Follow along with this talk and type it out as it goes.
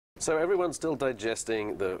So everyone's still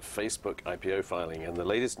digesting the Facebook IPO filing, and the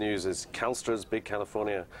latest news is CalSTRA's big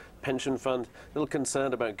California pension fund, a little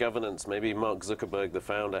concerned about governance. Maybe Mark Zuckerberg, the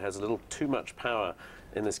founder, has a little too much power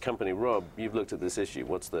in this company. Rob, you've looked at this issue.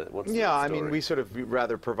 What's the story? I mean, we sort of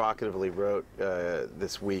rather provocatively wrote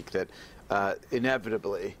this week that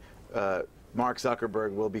inevitably Mark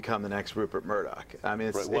Zuckerberg will become the next Rupert Murdoch. I mean,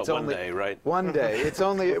 it's one only day, right? One day. It's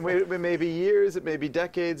only it may be years, it may be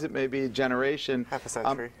decades, it may be a generation, half a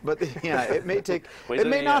century. But yeah, it may take. It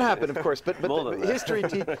may not happen, of course. But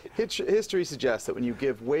history suggests that when you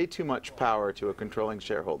give way too much power to a controlling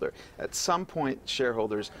shareholder, at some point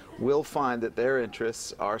shareholders will find that their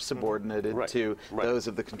interests are subordinated to those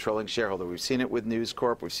of the controlling shareholder. We've seen it with News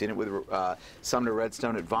Corp. We've seen it with Sumner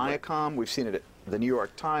Redstone at Viacom. We've seen it at the New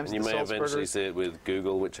York Times. And you may eventually see it with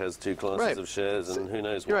Google, which has two classes of shares, and who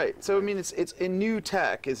knows what. Right. So I mean, it's in new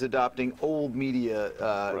tech is adopting old media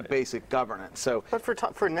basic governance. So, but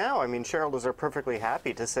for now, I mean, shareholders are perfectly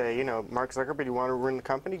happy to say, you know, Mark Zuckerberg, you want to run the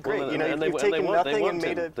company? Great. Well, you know, you've taken nothing and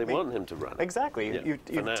made it. They want him to run. Exactly. Yeah,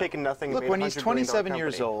 you've taken nothing. Look, and made when he's 27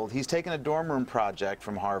 years company. old, he's taken a dorm room project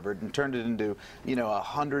from Harvard and turned it into, you know,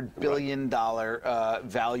 $100 billion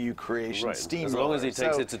value creation steamroller. As long as he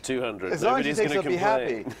takes it to 200, as long as he takes it, be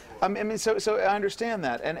happy. I mean, so I understand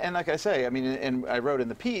that, and like I say, I mean, and I wrote in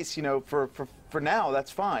the piece, you know, for now, that's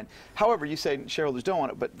fine. However, you say shareholders don't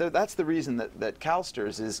want it, but that's the reason that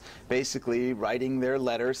CalSTRS is basically writing their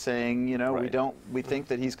letter saying, you know, we think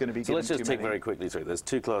that he's going to be. So let's just take very quickly through. There's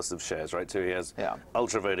two classes of shares, right? So he has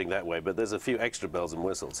ultra voting that way, but there's a few extra bells and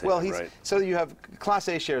whistles here, right? So you have Class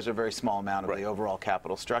A shares are a very small amount of the overall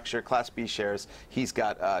capital structure. Class B shares, he's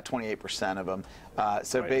got 28% of them.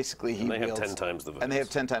 So basically, they have 10 times the votes. And they have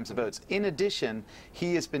 10 times the votes. In addition,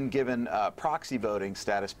 he has been given proxy voting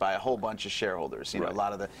status by a whole bunch of shareholders. You know, a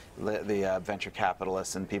lot of the venture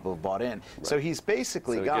capitalists and people have bought in. So he's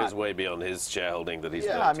basically got. So it goes way beyond his shareholding that he's.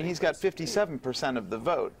 Yeah, I mean, he's got 57% of the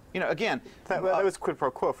vote. You know, again, that was quid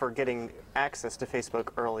pro quo for getting access to Facebook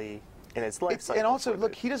early in its life cycle. And also,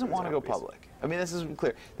 look, he doesn't want to go public. I mean, this is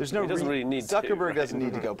clear. There's no. He doesn't really need Zuckerberg doesn't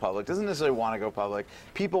need to go public. Doesn't necessarily want to go public.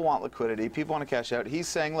 People want liquidity. People want to cash out. He's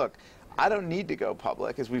saying, look, I don't need to go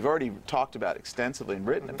public, as we've already talked about extensively and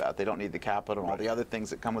written about. They don't need the capital and all the other things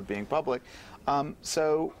that come with being public. You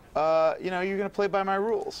know, you're going to play by my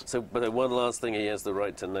rules. So, but one last thing, he has the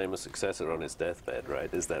right to name a successor on his deathbed,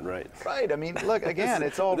 right? Is that right? Right. I mean, look, again,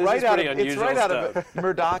 it's all right out of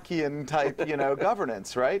Murdochian type, you know,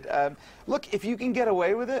 governance, right? Look, if you can get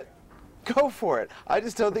away with it, go for it. I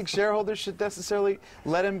just don't think shareholders should necessarily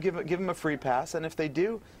let him give him a free pass, and if they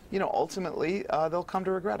do, you know, ultimately they'll come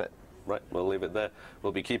to regret it. Right, we'll leave it there.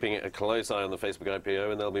 We'll be keeping a close eye on the Facebook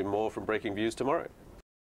IPO, and there'll be more from Breaking Views tomorrow.